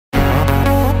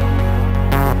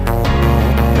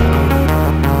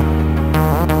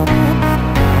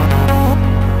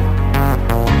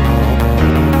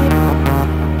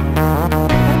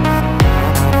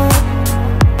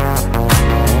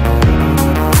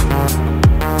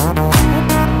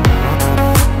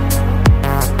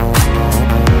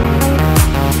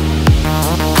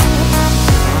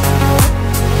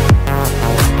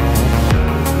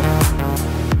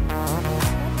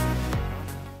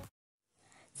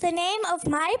The name of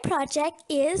my project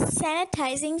is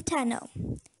Sanitizing Tunnel.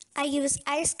 I use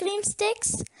ice cream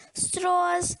sticks,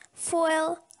 straws,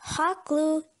 foil, hot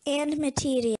glue, and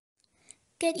material.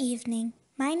 Good evening.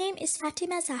 My name is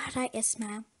Fatima Zahra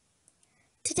Ismail.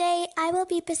 Today, I will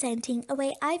be presenting a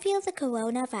way I feel the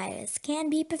coronavirus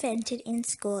can be prevented in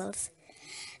schools.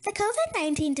 The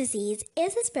COVID-19 disease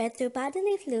is spread through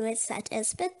bodily fluids such as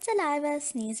spit, saliva,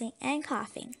 sneezing, and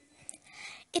coughing.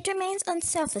 It remains on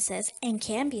surfaces and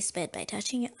can be spread by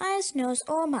touching your eyes, nose,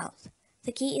 or mouth.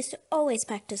 The key is to always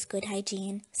practice good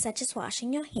hygiene, such as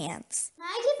washing your hands.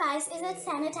 My device is a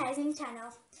sanitizing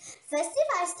tunnel. This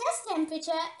device tests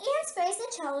temperature and sprays the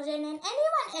children and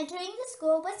anyone entering the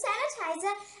school with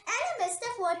sanitizer and a mist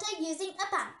of water using a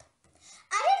pump.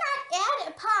 I did not add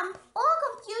a pump or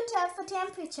computer for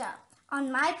temperature on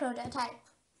my prototype.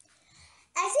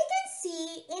 As you can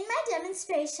see in my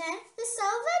demonstration, the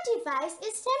silver device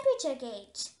is temperature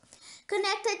gauge,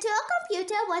 connected to a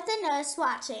computer with a nurse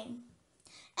watching.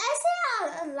 As there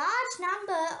are a large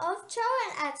number of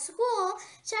children at school,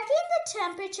 checking the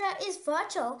temperature is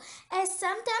virtual as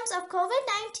symptoms of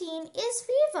COVID-19 is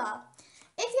fever.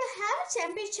 If you have a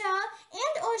temperature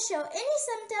and or show any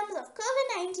symptoms of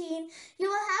COVID-19, you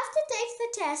will have to take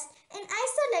the test and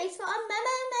isolate for a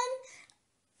minimum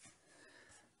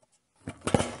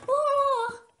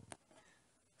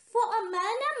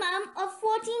of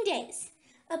 14 days.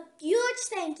 A huge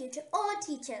thank you to all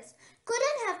teachers.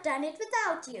 Couldn't have done it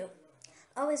without you.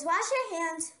 Always wash your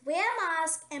hands, wear a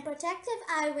mask, and protective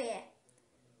eyewear.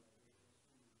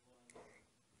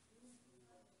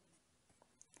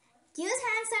 Use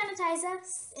hand sanitizer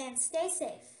and stay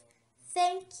safe.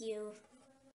 Thank you.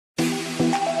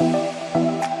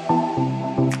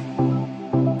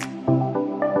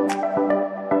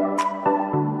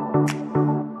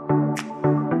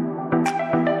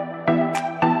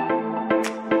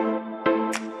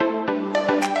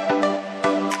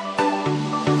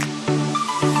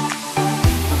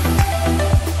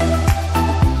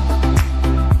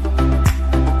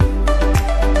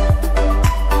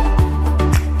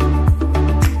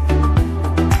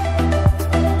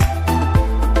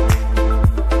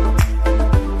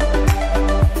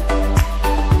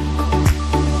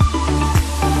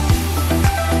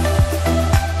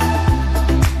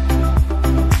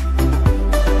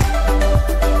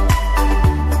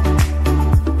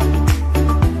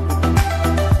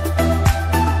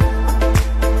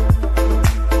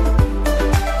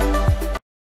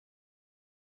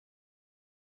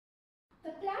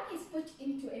 The plug is put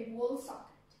into a wall socket.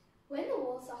 When the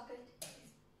wall socket is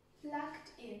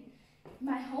plugged in,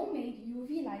 my homemade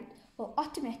UV light will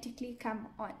automatically come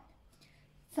on.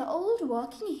 The old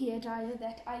working hairdryer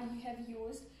that I have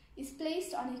used is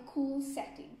placed on a cool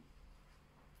setting.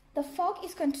 The fog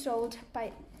is controlled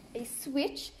by a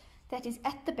switch that is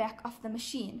at the back of the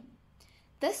machine.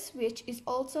 This switch is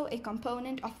also a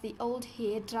component of the old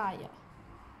hairdryer.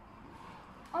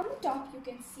 On the top you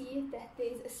can see that there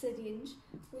is a syringe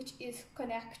which is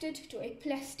connected to a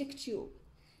plastic tube.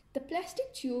 The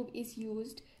plastic tube is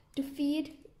used to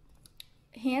feed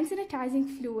hand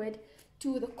sanitizing fluid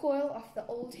to the coil of the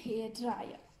old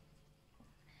hairdryer.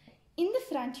 In the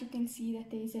front you can see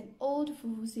that there is an old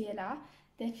uTyala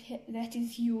that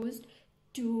is used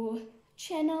to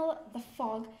channel the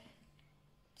fog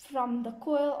from the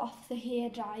coil of the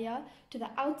hairdryer to the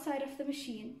outside of the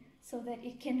machine so that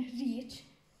it can reach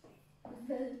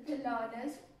the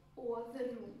learners or the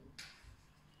room.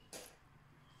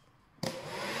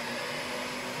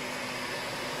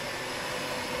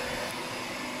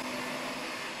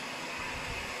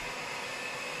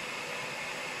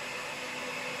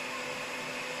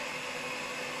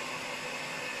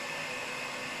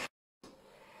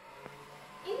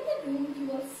 In the room you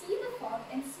will see the fog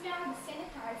and smell the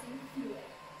sanitizing fluid.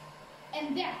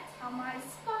 And that's how my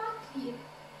sparkly,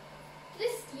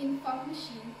 pristine fog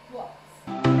machine works.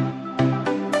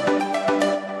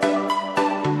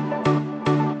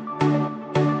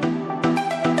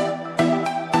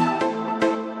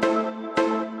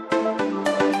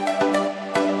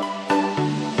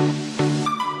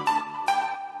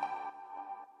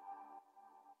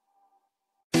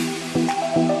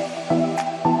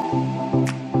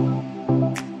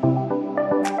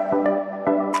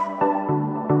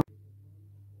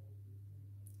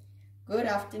 Good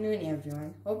afternoon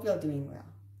everyone, hope you're doing well.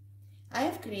 I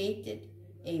have created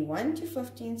a 1 to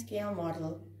 15 scale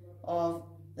model of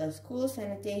the school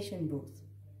sanitation booth,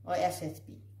 or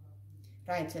SSB.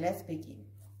 Right, so let's begin.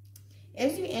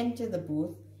 As you enter the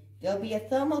booth, there'll be a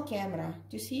thermal camera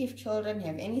to see if children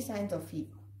have any signs of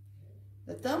fever.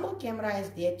 The thermal camera is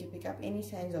there to pick up any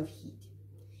signs of heat.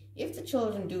 If the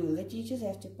children do, the teachers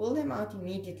have to pull them out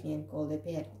immediately and call their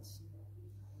parents.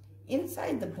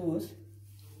 Inside the booth,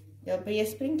 there'll be a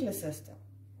sprinkler system.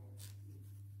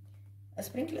 A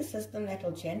sprinkler system that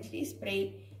will gently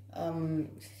spray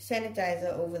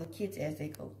sanitizer over the kids as they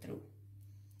go through.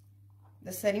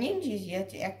 The syringe is here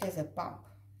to act as a pump.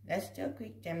 Let's do a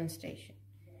quick demonstration.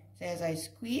 So as I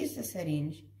squeeze the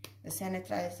syringe, the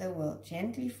sanitizer will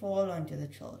gently fall onto the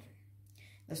children.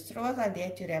 The straws are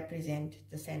there to represent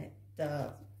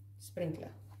the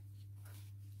sprinkler.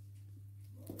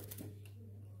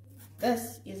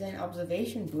 This is an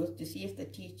observation booth to see if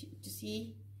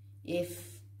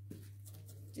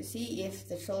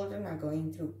the children are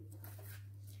going through.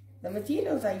 The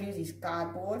materials I use is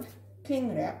cardboard,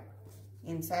 cling wrap.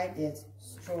 Inside there's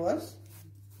straws,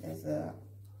 there's a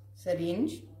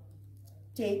syringe,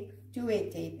 tape, two-way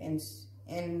tape,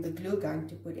 and the glue gun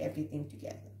to put everything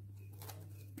together.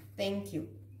 Thank you.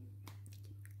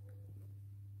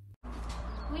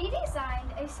 We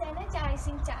designed a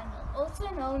sanitizing tunnel, also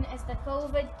known as the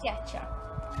COVID catcher.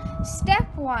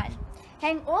 Step 1.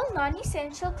 Hang all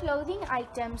non-essential clothing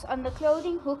items on the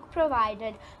clothing hook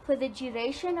provided for the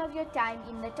duration of your time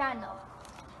in the tunnel.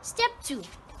 Step 2.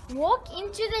 Walk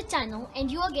into the tunnel and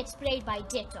you will get sprayed by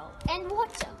Dettol and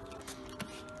water.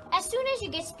 As soon as you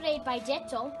get sprayed by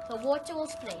Dettol, the water will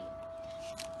spray.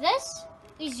 This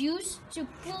is used to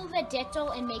pull the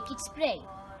Dettol and make it spray.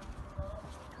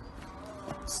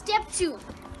 Step 2.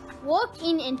 Walk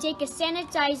in and take a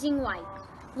sanitizing wipe.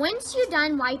 Once you're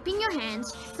done wiping your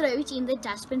hands, throw it in the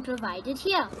dustbin provided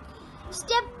here.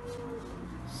 Step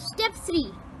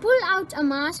 3. Pull out a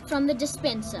mask from the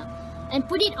dispenser and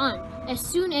put it on as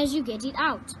soon as you get it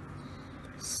out.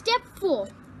 Step 4.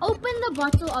 Open the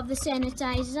bottle of the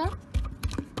sanitizer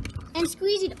and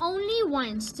squeeze it only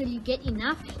once till you get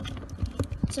enough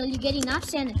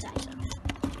sanitizer.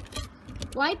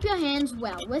 Wipe your hands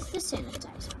well with the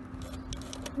sanitizer.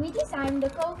 We designed the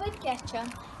COVID catcher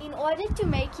in order to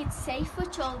make it safe for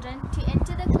children to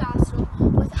enter the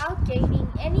classroom without gaining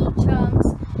any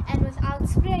germs and without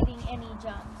spreading any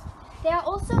germs. There are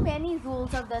also many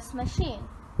rules of this machine.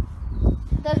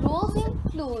 The rules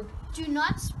include: do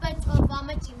not spit or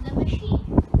vomit in the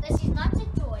machine. This is not a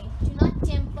toy. Do not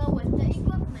tamper with the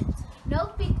equipment. no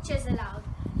pictures allowed.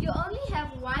 You only have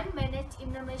 1 minute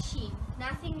in the machine,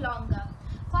 nothing longer.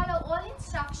 Follow all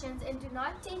instructions and do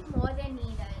not take more than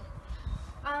needed.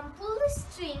 Pull the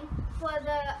string for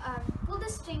the.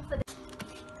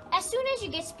 As soon as you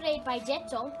get sprayed by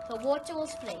Dettol, the water will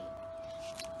spray.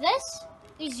 This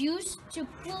is used to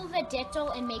pull the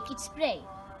Dettol and make it spray.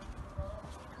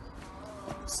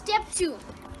 Step 2.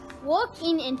 Walk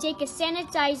in and take a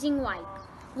sanitizing wipe.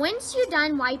 Once you're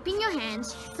done wiping your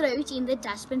hands, throw it in the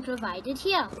dustbin provided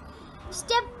here.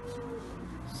 Step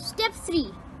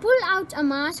 3. Pull out a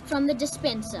mask from the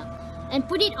dispenser and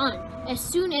put it on as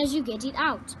soon as you get it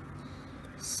out.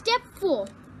 Step 4.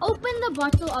 Open the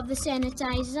bottle of the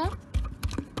sanitizer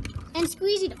and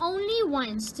squeeze it only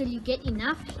once till you get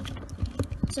enough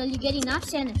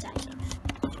sanitizer.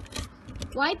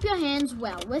 Wipe your hands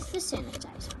well with the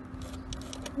sanitizer.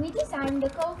 We designed the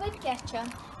COVID catcher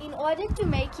in order to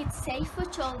make it safe for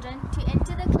children to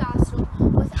enter the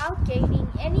classroom without gaining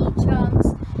any germs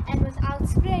and without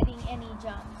spreading any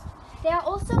germs. There are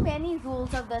also many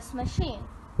rules of this machine.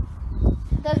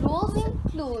 The rules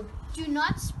include: do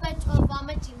not spit or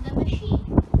vomit in the machine.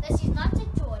 This is not a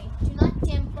toy. Do not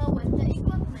tamper with the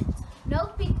equipment. no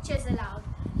pictures allowed.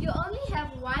 You only have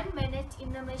 1 minute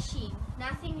in the machine,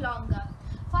 nothing longer.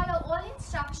 Follow all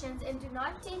instructions and do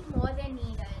not take more than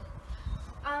needed.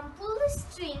 Pull the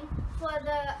string for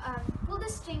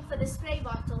the spray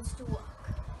bottles to work.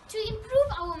 To improve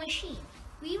our machine,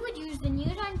 we would use the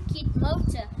neuron kit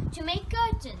motor to make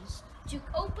curtains to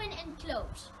open and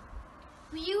close.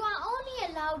 You are only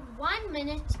allowed 1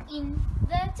 minute in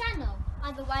the tunnel,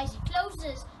 otherwise it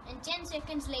closes and 10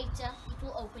 seconds later it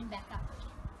will open back up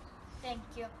again. Thank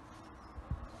you.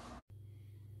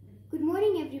 Good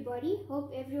morning everybody,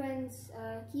 hope everyone's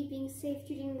keeping safe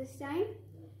during this time.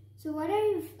 So what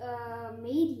I've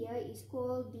made here is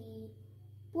called the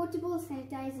Portable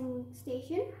Sanitizing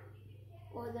Station,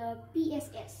 or the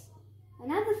PSS.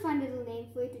 Another fun little name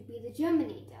for it would be the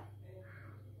Germinator.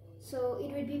 So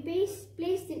it would be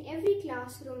placed in every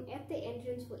classroom at the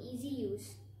entrance for easy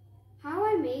use. How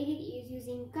I made it is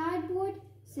using cardboard,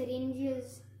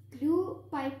 syringes, glue,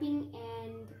 piping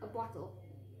and a bottle.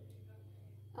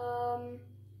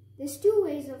 There's two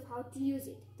ways of how to use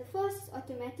it. The first is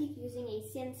automatic using a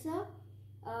sensor,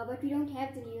 but we don't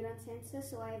have the neuron sensor,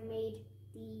 so I've made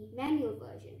the manual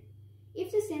version.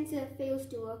 If the sensor fails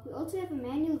to work, we also have a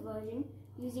manual version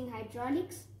using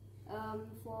hydraulics,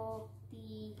 for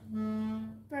the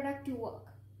product to work.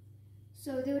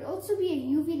 So there would also be a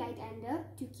UV light under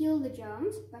to kill the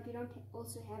germs, but we don't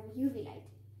also have a UV light.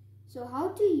 So how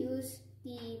to use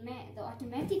the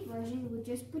automatic version would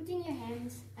just putting your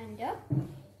hands under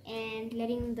and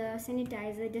letting the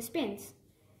sanitizer dispense.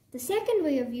 The second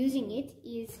way of using it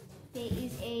is there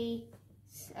is a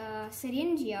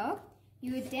syringe here.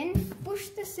 You would then push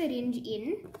the syringe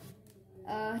in,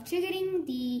 triggering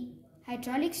the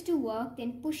hydraulics to work,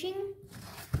 then pushing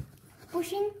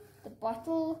the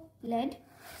bottle lid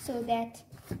so that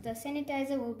the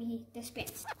sanitizer will be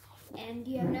dispensed. And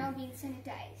you have now been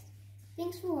sanitized.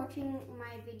 Thanks for watching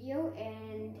my video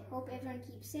and hope everyone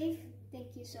keeps safe.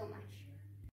 Thank you so much.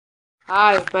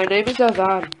 Hi, my name is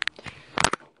Azan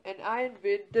and I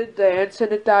invented the hand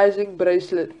sanitizing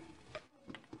bracelet.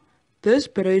 This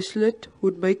bracelet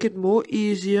would make it more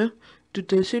easier to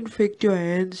disinfect your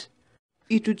hands.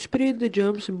 It would spread the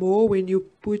germs more when you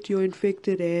put your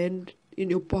infected hand in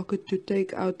your pocket to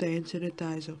take out the hand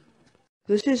sanitizer.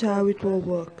 This is how it will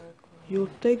work. You'll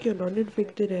take your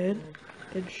non-infected hand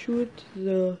and shoot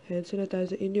the hand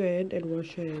sanitizer in your hand and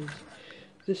wash your hands.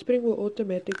 The spring will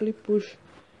automatically push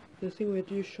the thing where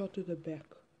you shot to the back.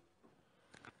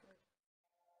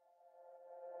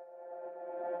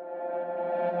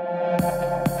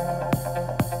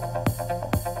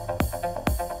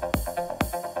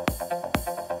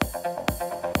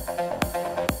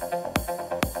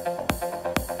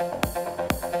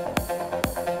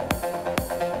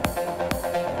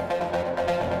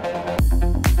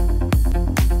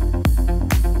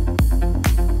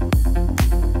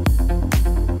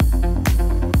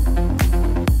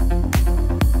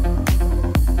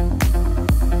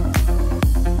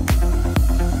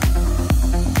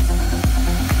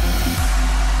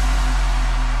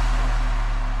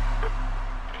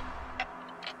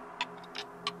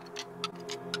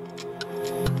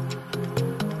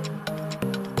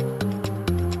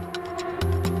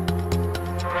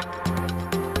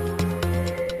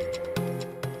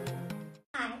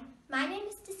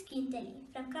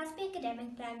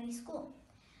 Primary School.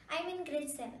 I'm in grade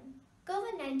 7.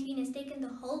 COVID-19 has taken the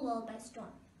whole world by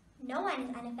storm. No one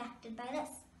is unaffected by this.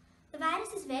 The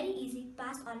virus is very easy to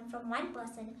pass on from one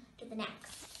person to the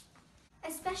next,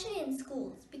 especially in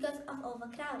schools because of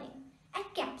overcrowding.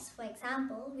 At CAPS, for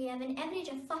example, we have an average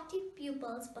of 40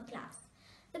 pupils per class.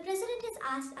 The president has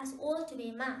asked us all to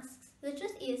wear masks. The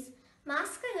truth is,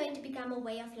 masks are going to become a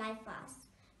way of life for us.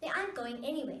 They aren't going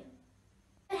anywhere.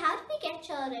 But how do we get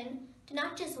children to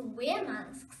not just wear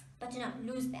masks, but to not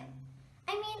lose them?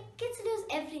 I mean, kids lose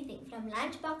everything from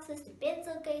lunch boxes to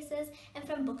pencil cases and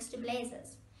from books to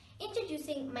blazers.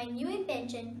 Introducing my new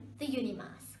invention, the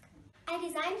Unimask. I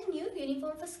designed a new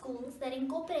uniform for schools that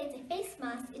incorporates a face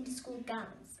mask into school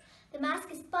gowns. The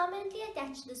mask is permanently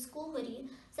attached to the school hoodie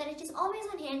so that it is always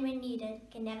on hand when needed,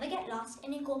 can never get lost,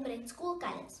 and incorporates school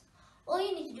colors. All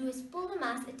you need to do is pull the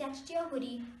mask attached to your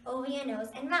hoodie over your nose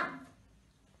and mouth.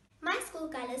 My school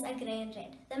colors are grey and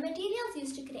red. The materials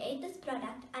used to create this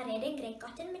product are red and grey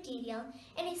cotton material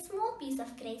and a small piece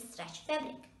of grey stretch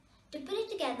fabric. To put it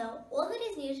together, all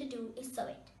that is needed to do is sew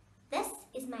it. This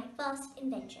is my first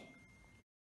invention.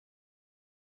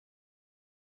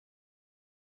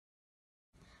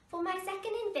 For my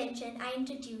second invention, I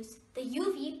introduced the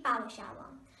UV power shower.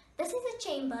 This is a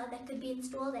chamber that could be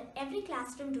installed at every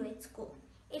classroom to its school.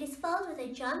 It is filled with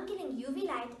a germ-killing UV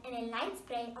light and a light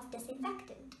spray of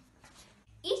disinfectant.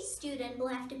 Each student will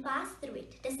have to pass through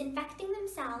it, disinfecting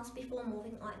themselves before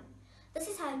moving on. This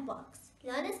is how it works.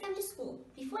 Learners come to school.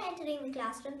 Before entering the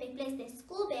classroom, they place their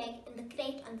school bag in the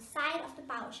crate on the side of the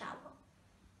power shower.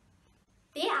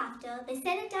 Thereafter, they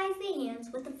sanitize their hands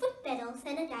with a foot pedal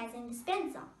sanitizing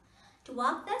dispenser. To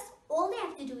work this, all they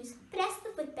have to do is press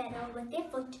the foot pedal with their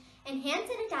foot and hand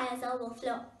sanitizer will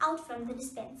flow out from the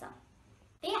dispenser.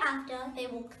 Thereafter, they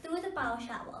walk through the power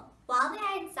shower. While they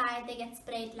are inside, they get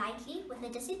sprayed lightly with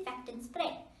a disinfectant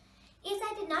spray. As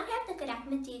I did not have the correct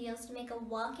materials to make a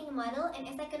working model and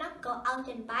as I could not go out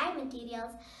and buy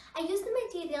materials, I used the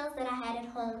materials that I had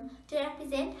at home to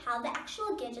represent how the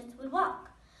actual gadgets would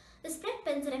work. The split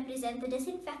pins represent the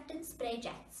disinfectant spray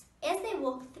jets. As they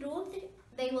walk through,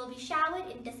 they will be showered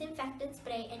in disinfectant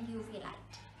spray and UV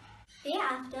light.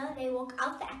 Thereafter, they walk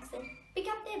out the exit, pick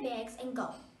up their bags and go.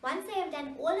 Once they have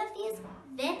done all of these,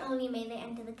 then only may they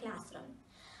enter the classroom.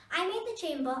 I made the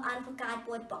chamber out of a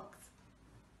cardboard box.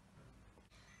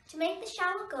 To make the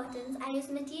shower curtains, I used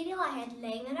material I had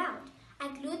laying around. I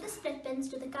glued the split pins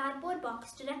to the cardboard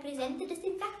box to represent the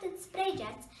disinfectant spray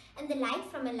jets and the light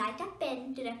from a light-up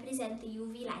pen to represent the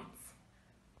UV lights.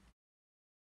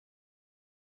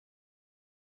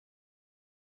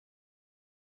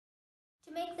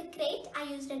 To make the crate, I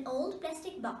used an old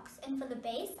plastic box, and for the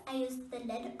base, I used the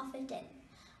lid of a tin.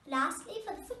 Lastly,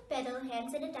 for the foot pedal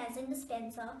hand sanitizing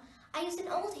dispenser, I used an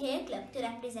old hair clip to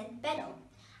represent pedal.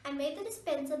 I made the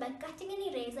dispenser by cutting an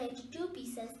eraser into 2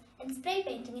 pieces and spray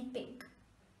painting it pink.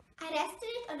 I rested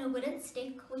it on a wooden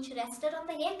stick which rested on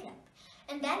the hair clip,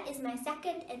 and that is my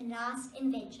second and last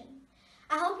invention.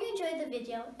 I hope you enjoyed the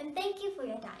video and thank you for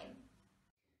your time.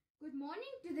 Good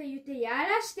morning to the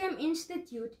uTyala STEM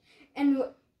Institute and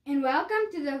welcome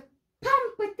to the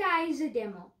Pumpatizer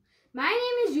demo. My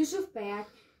name is Yusuf Payat.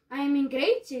 I am in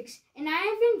grade 6 and I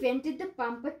have invented the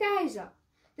Pumpatizer.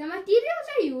 The materials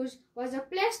I used was a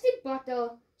plastic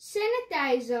bottle,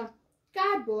 sanitizer,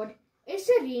 cardboard, a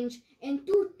syringe and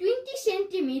 2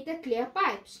 20cm clear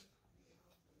pipes.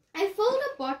 I filled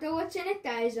the bottle with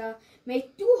sanitizer,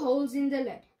 made 2 holes in the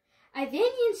lid. I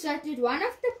then inserted one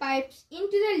of the pipes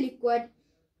into the liquid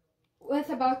with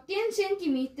about 10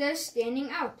 centimeters standing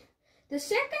out. The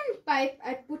second pipe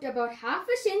I put about half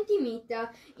a centimeter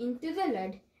into the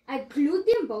lid. I glued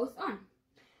them both on.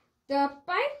 The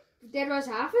pipe that was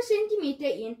half a centimeter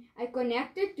in, I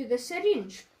connected to the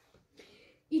syringe.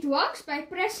 It works by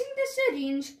pressing the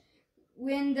syringe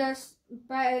when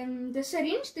the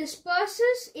syringe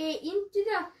disperses air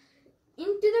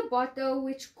into the bottle,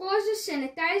 which causes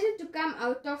sanitizer to come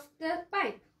out of the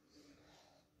pipe.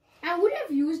 I would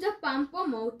have used a pump or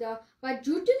motor, but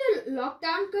due to the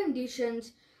lockdown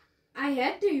conditions, I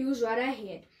had to use what I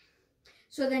had.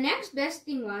 So the next best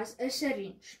thing was a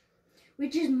syringe,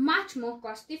 which is much more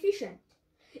cost efficient.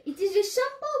 It is a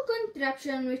simple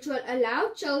contraption which will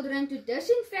allow children to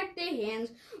disinfect their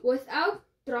hands without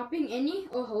dropping any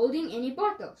or holding any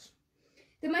bottles.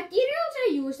 The materials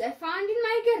I used I found in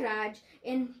my garage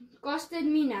and costed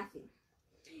me nothing.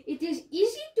 It is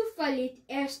easy to fill it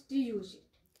as to use it.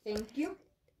 Thank you.